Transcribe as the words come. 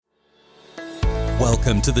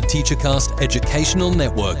Welcome to the TeacherCast Educational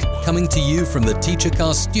Network, coming to you from the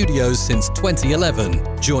TeacherCast studios since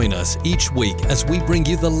 2011. Join us each week as we bring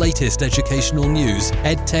you the latest educational news,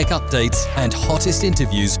 EdTech updates, and hottest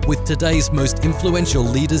interviews with today's most influential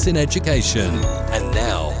leaders in education. And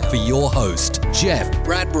now, for your host, Jeff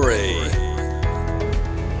Bradbury.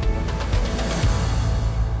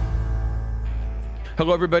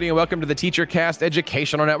 Hello, everybody, and welcome to the TeacherCast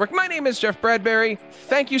Educational Network. My name is Jeff Bradbury.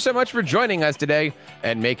 Thank you so much for joining us today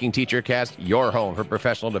and making TeacherCast your home for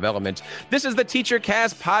professional development. This is the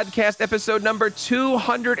TeacherCast podcast episode number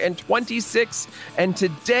 226, and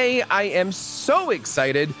today I am so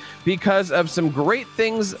excited because of some great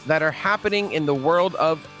things that are happening in the world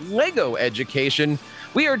of Lego education.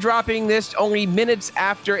 We are dropping this only minutes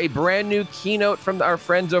after a brand new keynote from our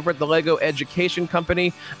friends over at the Lego Education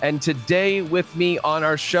Company. And today with me on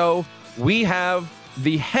our show, we have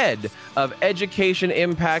the head of education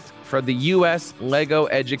impact for the U.S. Lego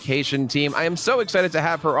education team. I am so excited to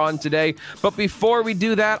have her on today. But before we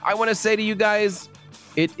do that, I want to say to you guys,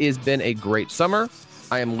 it has been a great summer.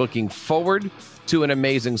 I am looking forward to an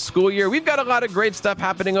amazing school year. We've got a lot of great stuff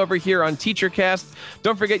happening over here on TeacherCast.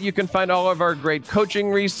 Don't forget, you can find all of our great coaching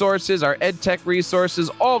resources, our EdTech resources,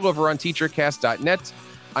 all over on teachercast.net.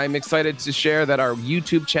 I'm excited to share that our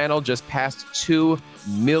YouTube channel just passed 2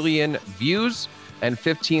 million views and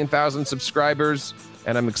 15,000 subscribers.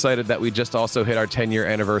 And I'm excited that we just also hit our 10-year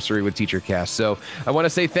anniversary with TeacherCast. So I want to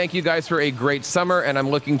say thank you guys for a great summer, and I'm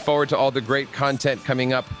looking forward to all the great content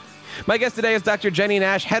coming up. My guest today is Dr. Jenny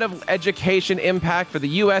Nash, Head of Education Impact for the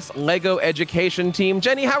U.S. Lego Education Team.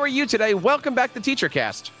 Jenny, how are you today? Welcome back to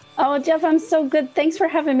TeacherCast. Oh, Jeff, I'm so good. Thanks for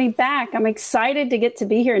having me back. I'm excited to get to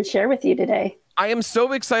be here and share with you today. I am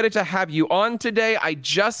so excited to have you on today. I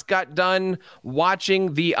just got done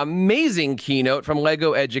watching the amazing keynote from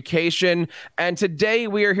Lego Education, and today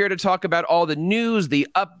we are here to talk about all the news, the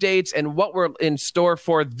updates, and what we're in store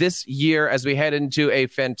for this year as we head into a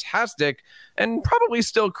fantastic and probably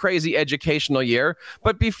still crazy educational year.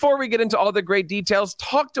 But before we get into all the great details,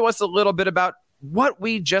 talk to us a little bit about what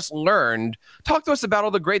we just learned. Talk to us about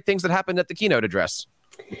all the great things that happened at the keynote address.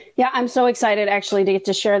 Yeah, I'm so excited actually to get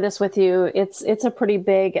to share this with you. It's a pretty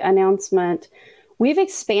big announcement. We've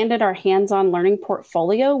expanded our hands-on learning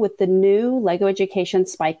portfolio with the new Lego Education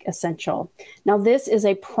Spike Essential. Now, this is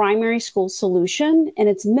a primary school solution, and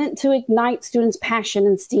it's meant to ignite students' passion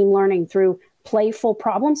in STEAM learning through playful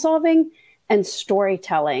problem solving and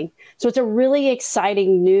storytelling. So it's a really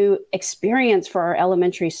exciting new experience for our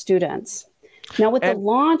elementary students. Now, with the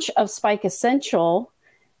launch of Spike Essential,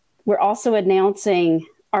 we're also announcing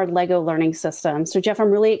our Lego Learning System. So, Jeff,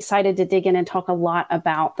 I'm really excited to dig in and talk a lot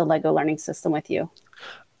about the Lego Learning System with you.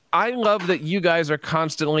 I love that you guys are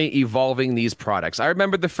constantly evolving these products. I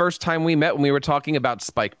remember the first time we met when we were talking about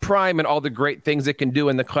Spike Prime and all the great things it can do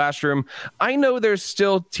in the classroom. I know there's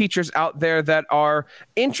still teachers out there that are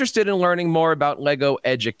interested in learning more about Lego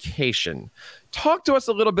education. Talk to us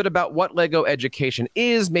a little bit about what Lego education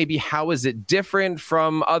is, maybe how is it different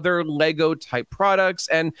from other Lego type products,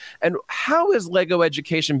 and how is Lego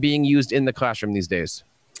education being used in the classroom these days?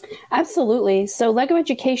 Absolutely. So Lego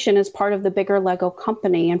Education is part of the bigger Lego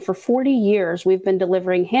company. And for 40 years, we've been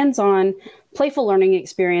delivering hands-on, playful learning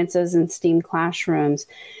experiences in STEAM classrooms.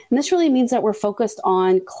 And this really means that we're focused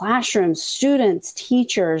on classrooms, students,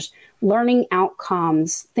 teachers, learning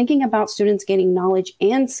outcomes, thinking about students gaining knowledge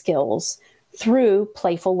and skills through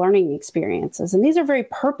playful learning experiences. And these are very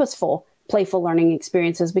purposeful playful learning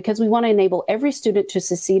experiences because we want to enable every student to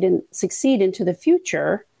succeed into the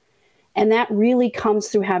future. And that really comes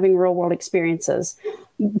through having real world experiences,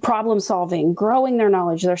 problem solving, growing their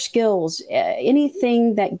knowledge, their skills,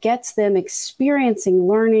 anything that gets them experiencing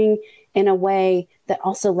learning in a way that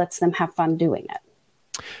also lets them have fun doing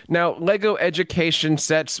it. Now, Lego education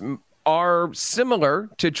sets are similar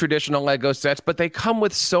to traditional Lego sets, but they come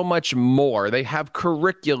with so much more. They have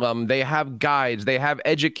curriculum, they have guides, they have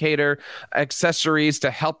educator accessories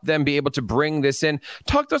to help them be able to bring this in.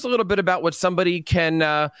 Talk to us a little bit about what somebody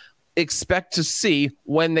can expect to see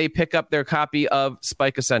when they pick up their copy of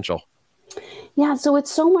Spike Essential. Yeah, so it's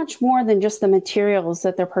so much more than just the materials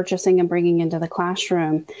that they're purchasing and bringing into the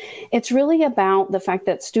classroom. It's really about the fact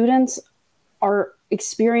that students are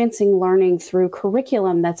experiencing learning through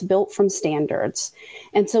curriculum that's built from standards.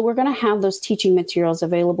 And so we're going to have those teaching materials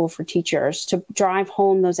available for teachers to drive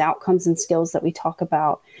home those outcomes and skills that we talk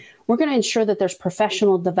about. We're going to ensure that there's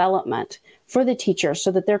professional development for the teachers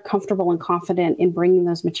so that they're comfortable and confident in bringing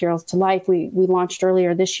those materials to life. We launched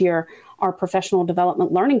earlier this year our professional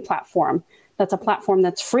development learning platform. That's a platform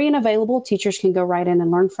that's free and available. Teachers can go right in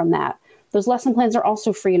and learn from that. Those lesson plans are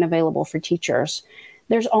also free and available for teachers.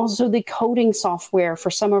 There's also the coding software for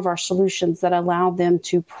some of our solutions that allow them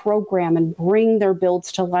to program and bring their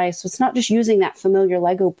builds to life. So it's not just using that familiar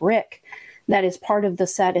Lego brick that is part of the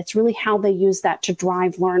set. It's really how they use that to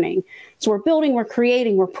drive learning. So we're building, we're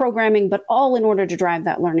creating, we're programming, but all in order to drive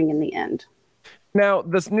that learning in the end. Now,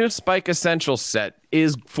 this new Spike Essentials set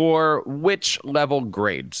is for which level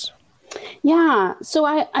grades? Yeah, so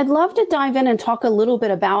I'd love to dive in and talk a little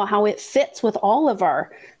bit about how it fits with all of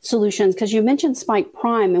our solutions, because you mentioned Spike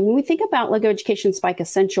Prime. And when we think about LEGO Education Spike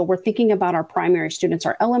Essential, we're thinking about our primary students,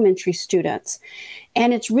 our elementary students.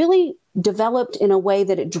 And it's really developed in a way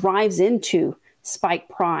that it drives into Spike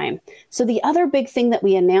Prime. So the other big thing that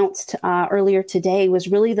we announced earlier today was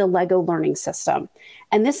really the LEGO Learning System.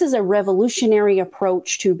 And this is a revolutionary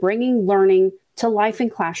approach to bringing learning to life in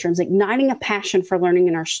classrooms, igniting a passion for learning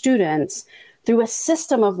in our students through a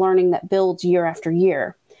system of learning that builds year after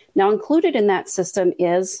year. Now, included in that system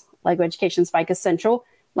is LEGO Education Spike Essential,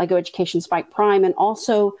 LEGO Education Spike Prime, and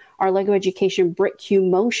also our LEGO Education BrickQ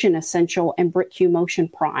Motion Essential and BrickQ Motion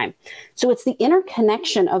Prime. So it's the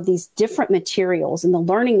interconnection of these different materials and the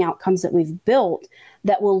learning outcomes that we've built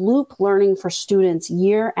that will loop learning for students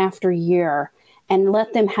year after year and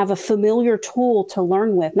let them have a familiar tool to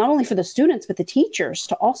learn with, not only for the students, but the teachers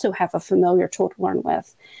to also have a familiar tool to learn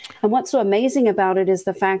with. And what's so amazing about it is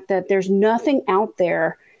the fact that there's nothing out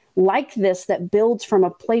there like this that builds from a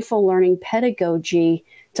playful learning pedagogy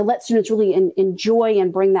to let students really enjoy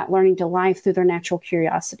and bring that learning to life through their natural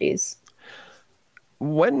curiosities.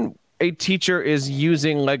 When a teacher is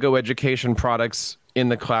using LEGO education products in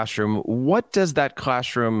the classroom, what does that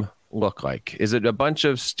classroom look like? Is it a bunch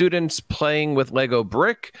of students playing with Lego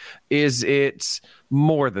brick? Is it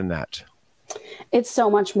more than that? It's so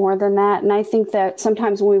much more than that. And I think that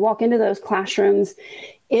sometimes when we walk into those classrooms,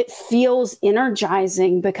 it feels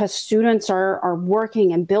energizing because students are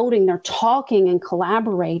working and building, they're talking and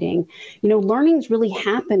collaborating. You know, learning's really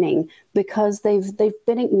happening because they've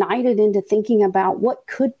been ignited into thinking about what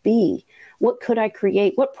could be, what could I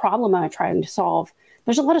create, what problem am I trying to solve.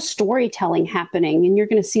 There's a lot of storytelling happening, and you're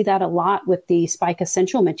going to see that a lot with the Spike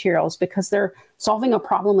Essential materials because they're solving a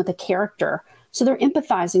problem with a character. So they're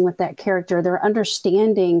empathizing with that character. They're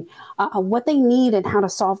understanding what they need and how to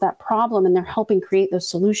solve that problem, and they're helping create those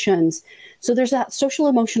solutions. So there's that social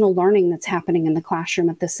emotional learning that's happening in the classroom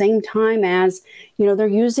at the same time as, you know, they're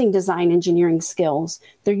using design engineering skills.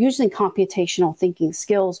 They're using computational thinking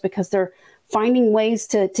skills because they're finding ways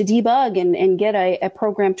to debug and get a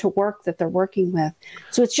program to work that they're working with.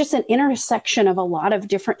 So it's just an intersection of a lot of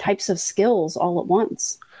different types of skills all at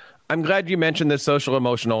once. I'm glad you mentioned the social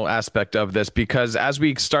emotional aspect of this because as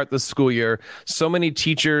we start the school year, so many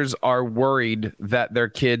teachers are worried that their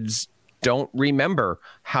kids don't remember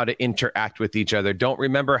how to interact with each other, don't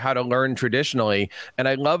remember how to learn traditionally. And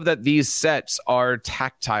I love that these sets are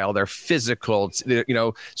tactile, they're physical. You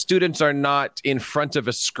know, students are not in front of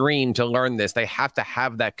a screen to learn this. They have to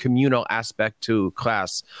have that communal aspect to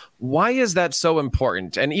class. Why is that so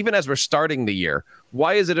important? And even as we're starting the year,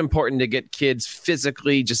 why is it important to get kids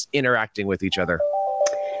physically just interacting with each other?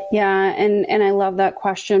 Yeah, and I love that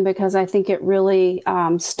question because I think it really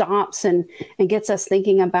stops and gets us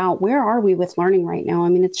thinking about where are we with learning right now? I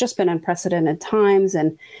mean, it's just been unprecedented times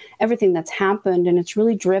and everything that's happened, and it's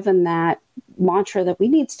really driven that mantra that we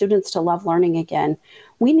need students to love learning again.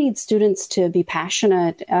 We need students to be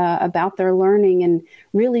passionate about their learning, and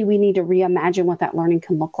really we need to reimagine what that learning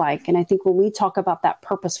can look like. And I think when we talk about that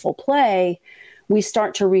purposeful play, we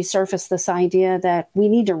start to resurface this idea that we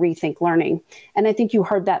need to rethink learning. And I think you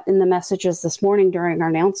heard that in the messages this morning during our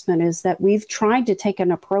announcement is that we've tried to take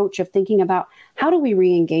an approach of thinking about how do we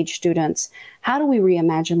re-engage students? How do we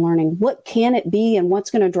reimagine learning? What can it be and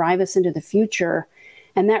what's going to drive us into the future?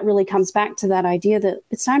 And that really comes back to that idea that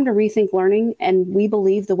it's time to rethink learning. And we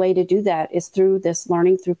believe the way to do that is through this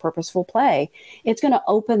learning through purposeful play. It's going to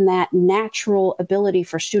open that natural ability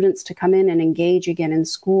for students to come in and engage again in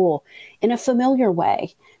school in a familiar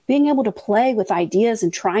way. Being able to play with ideas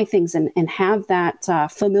and try things and have that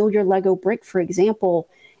familiar Lego brick, for example,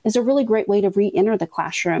 is a really great way to re-enter the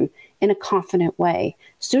classroom in a confident way.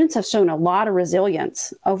 Students have shown a lot of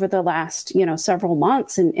resilience over the last, several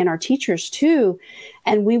months, and our teachers too.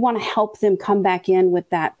 And we want to help them come back in with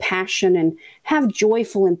that passion and have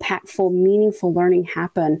joyful, impactful, meaningful learning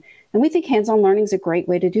happen. And we think hands-on learning is a great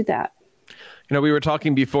way to do that. You know, we were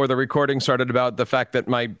talking before the recording started about the fact that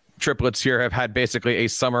my triplets here have had basically a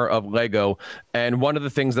summer of Lego. And one of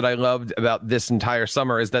the things that I loved about this entire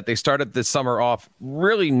summer is that they started this summer off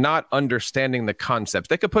really not understanding the concepts.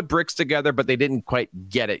 They could put bricks together, but they didn't quite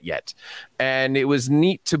get it yet. And it was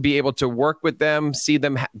neat to be able to work with them, see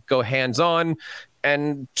them go hands-on.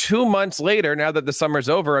 And 2 months later, now that the summer's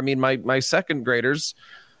over, I mean, my second graders,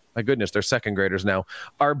 my goodness, they're second graders now,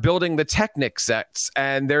 are building the Technic sets,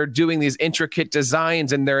 and they're doing these intricate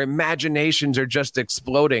designs, and their imaginations are just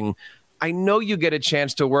exploding. I know you get a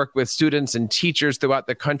chance to work with students and teachers throughout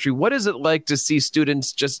the country. What is it like to see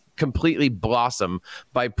students just completely blossom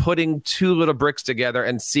by putting two little bricks together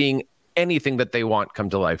and seeing anything that they want come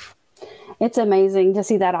to life? It's amazing to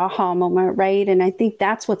see that aha moment, right? And I think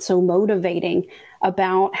that's what's so motivating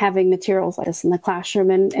about having materials like this in the classroom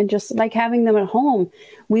and just like having them at home.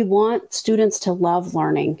 We want students to love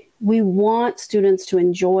learning. We want students to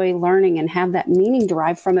enjoy learning and have that meaning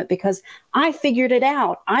derived from it because I figured it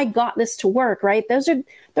out. I got this to work, right? Those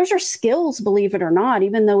are skills, believe it or not,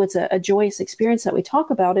 even though it's a joyous experience that we talk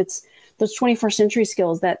about. It's those 21st century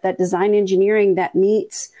skills, that design engineering that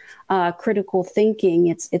meets critical thinking.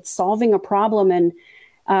 It's solving a problem and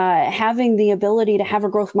having the ability to have a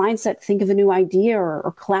growth mindset, think of a new idea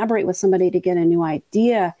or collaborate with somebody to get a new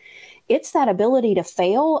idea. It's that ability to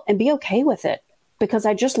fail and be okay with it because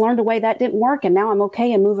I just learned a way that didn't work and now I'm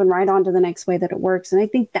okay and moving right on to the next way that it works. And I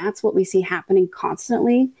think that's what we see happening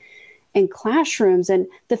constantly in classrooms. And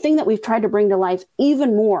the thing that we've tried to bring to life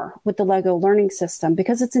even more with the Lego learning system,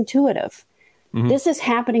 because it's intuitive. Mm-hmm. This is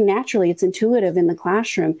happening naturally. It's intuitive in the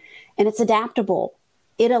classroom and it's adaptable.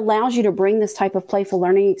 It allows you to bring this type of playful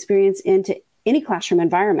learning experience into any classroom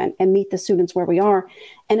environment and meet the students where we are.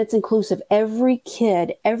 And it's inclusive. Every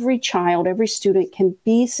kid, every child, every student can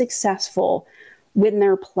be successful when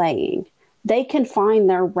they're playing. They can find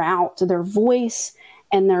their route, their voice,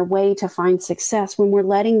 and their way to find success when we're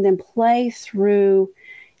letting them play through,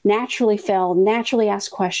 naturally fail, naturally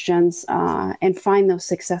ask questions, and find those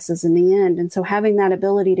successes in the end. And so having that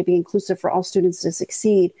ability to be inclusive for all students to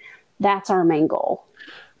succeed, that's our main goal.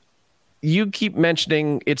 You keep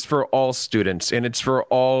mentioning it's for all students and it's for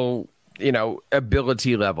all,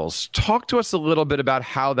 ability levels. Talk to us a little bit about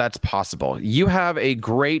how that's possible. You have a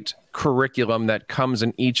great curriculum that comes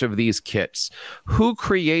in each of these kits. Who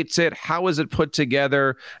creates it? How is it put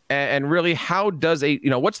together? And really, how does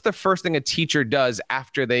what's the first thing a teacher does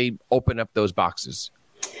after they open up those boxes?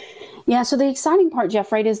 Yeah, so the exciting part,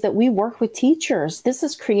 Jeff, right, is that we work with teachers. This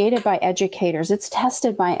is created by educators. It's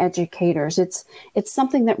tested by educators. It's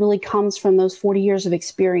something that really comes from those 40 years of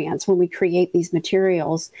experience when we create these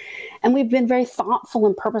materials. And we've been very thoughtful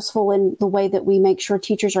and purposeful in the way that we make sure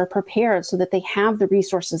teachers are prepared so that they have the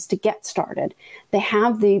resources to get started. They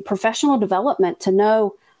have the professional development to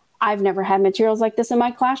know, I've never had materials like this in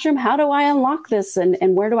my classroom. How do I unlock this and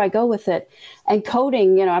where do I go with it? And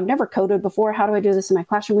coding, I've never coded before. How do I do this in my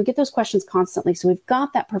classroom? We get those questions constantly. So we've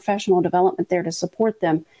got that professional development there to support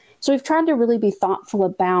them. So we've tried to really be thoughtful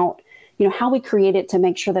about, how we create it to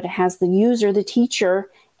make sure that it has the user, the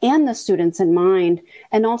teacher, and the students in mind.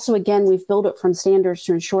 And also, again, we've built it from standards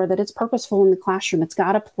to ensure that it's purposeful in the classroom. It's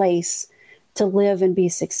got a place to live and be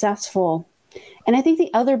successful. And I think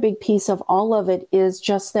the other big piece of all of it is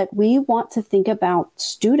just that we want to think about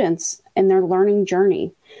students and their learning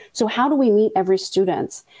journey. So how do we meet every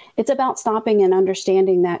student? It's about stopping and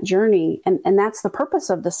understanding that journey. And that's the purpose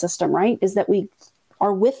of the system, right? Is that we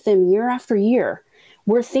are with them year after year.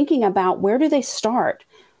 We're thinking about where do they start?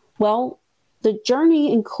 Well, the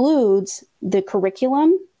journey includes the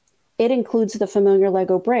curriculum. It includes the familiar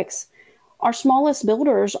Lego bricks. Our smallest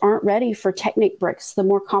builders aren't ready for Technic bricks, the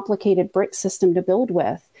more complicated brick system to build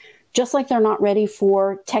with, just like they're not ready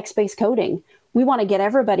for text-based coding. We want to get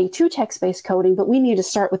everybody to text-based coding, but we need to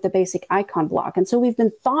start with the basic icon block. And so we've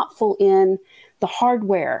been thoughtful in the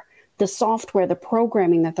hardware, the software, the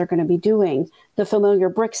programming that they're going to be doing, the familiar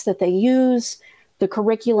bricks that they use, the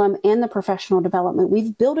curriculum, and the professional development.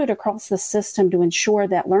 We've built it across the system to ensure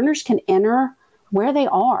that learners can enter where they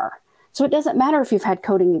are. So it doesn't matter if you've had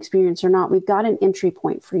coding experience or not. We've got an entry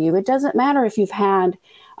point for you. It doesn't matter if you've had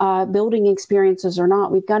building experiences or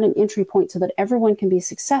not. We've got an entry point so that everyone can be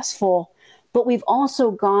successful. But we've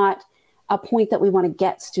also got a point that we want to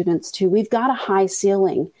get students to. We've got a high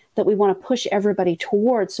ceiling that we want to push everybody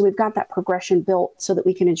towards. So we've got that progression built so that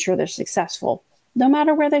we can ensure they're successful, no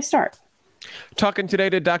matter where they start. Talking today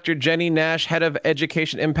to Dr. Jenny Nash, Head of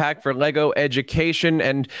Education Impact for Lego Education.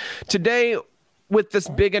 And today, with this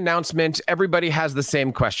big announcement, everybody has the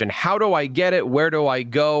same question. How do I get it? Where do I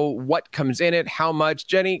go? What comes in it? How much?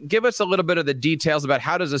 Jenny, give us a little bit of the details about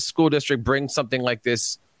how does a school district bring something like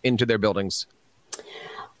this into their buildings?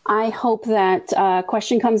 I hope that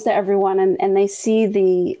question comes to everyone and they see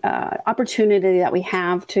the opportunity that we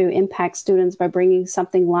have to impact students by bringing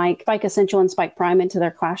something like Spike Essential and Spike Prime into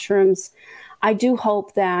their classrooms. I do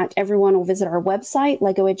hope that everyone will visit our website,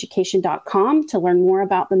 legoeducation.com, to learn more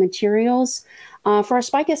about the materials. For our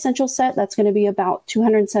Spike Essential set, that's going to be about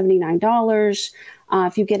 $279.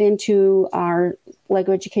 If you get into our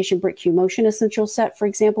LEGO Education BrickQ Motion Essential set, for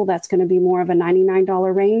example, that's going to be more of a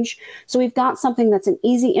 $99 range. So we've got something that's an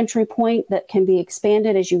easy entry point that can be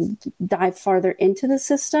expanded as you dive farther into the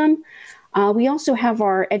system. We also have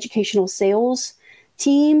our educational sales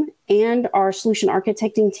team and our solution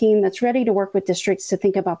architecting team that's ready to work with districts to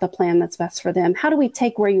think about the plan that's best for them. How do we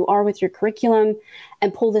take where you are with your curriculum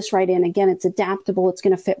and pull this right in? Again, it's adaptable. It's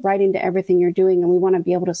going to fit right into everything you're doing, and we want to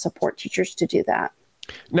be able to support teachers to do that.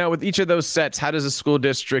 Now, with each of those sets, how does a school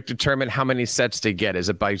district determine how many sets to get? Is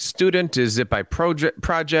it by student? Is it by project,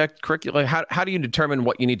 curriculum? How do you determine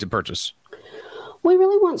what you need to purchase? We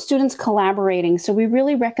really want students collaborating, so we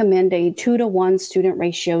really recommend a 2-to-1 student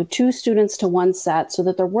ratio, 2 students to 1 set, so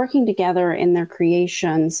that they're working together in their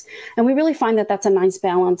creations. And we really find that that's a nice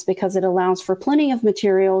balance because it allows for plenty of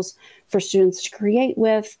materials for students to create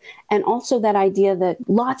with, and also that idea that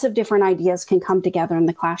lots of different ideas can come together in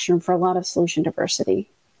the classroom for a lot of solution diversity.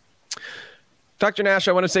 Dr. Nash,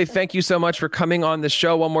 I want to say thank you so much for coming on the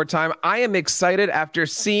show one more time. I am excited after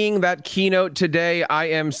seeing that keynote today. I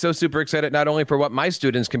am so super excited, not only for what my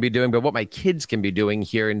students can be doing, but what my kids can be doing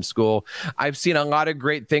here in school. I've seen a lot of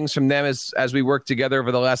great things from them as we work together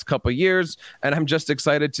over the last couple of years, and I'm just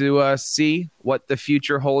excited to see what the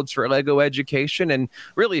future holds for LEGO Education and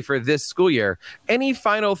really for this school year. Any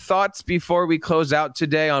final thoughts before we close out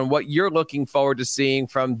today on what you're looking forward to seeing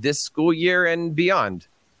from this school year and beyond?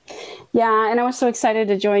 Yeah, and I was so excited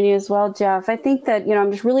to join you as well, Jeff. I think that,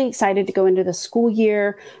 I'm just really excited to go into the school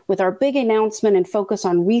year with our big announcement and focus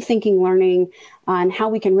on rethinking learning and how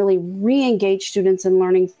we can really re-engage students in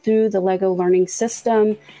learning through the LEGO learning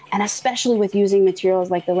system, and especially with using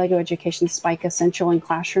materials like the LEGO Education Spike Essential in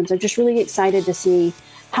classrooms. I'm just really excited to see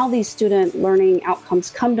how these student learning outcomes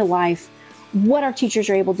come to life, what our teachers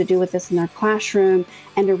are able to do with this in their classroom,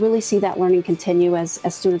 and to really see that learning continue as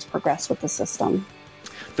students progress with the system.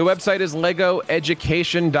 The website is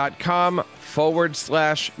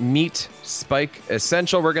legoeducation.com/meet Spike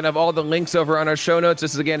Essential. We're going to have all the links over on our show notes.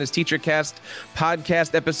 This is TeacherCast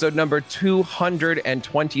podcast episode number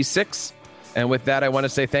 226. And with that, I want to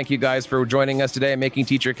say thank you guys for joining us today and making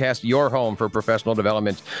TeacherCast your home for professional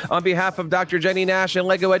development. On behalf of Dr. Jenny Nash and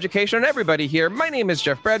LEGO Education and everybody here, my name is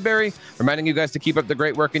Jeff Bradbury, reminding you guys to keep up the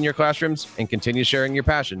great work in your classrooms and continue sharing your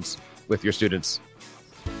passions with your students.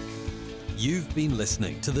 You've been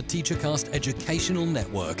listening to the TeacherCast Educational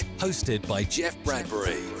Network, hosted by Jeff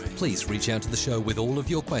Bradbury. Please reach out to the show with all of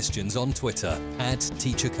your questions on Twitter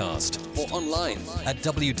 @TeacherCast or online at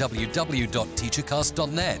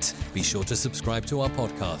www.teachercast.net. Be sure to subscribe to our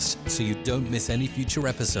podcast so you don't miss any future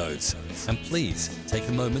episodes. And please take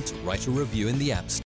a moment to write a review in the App Store.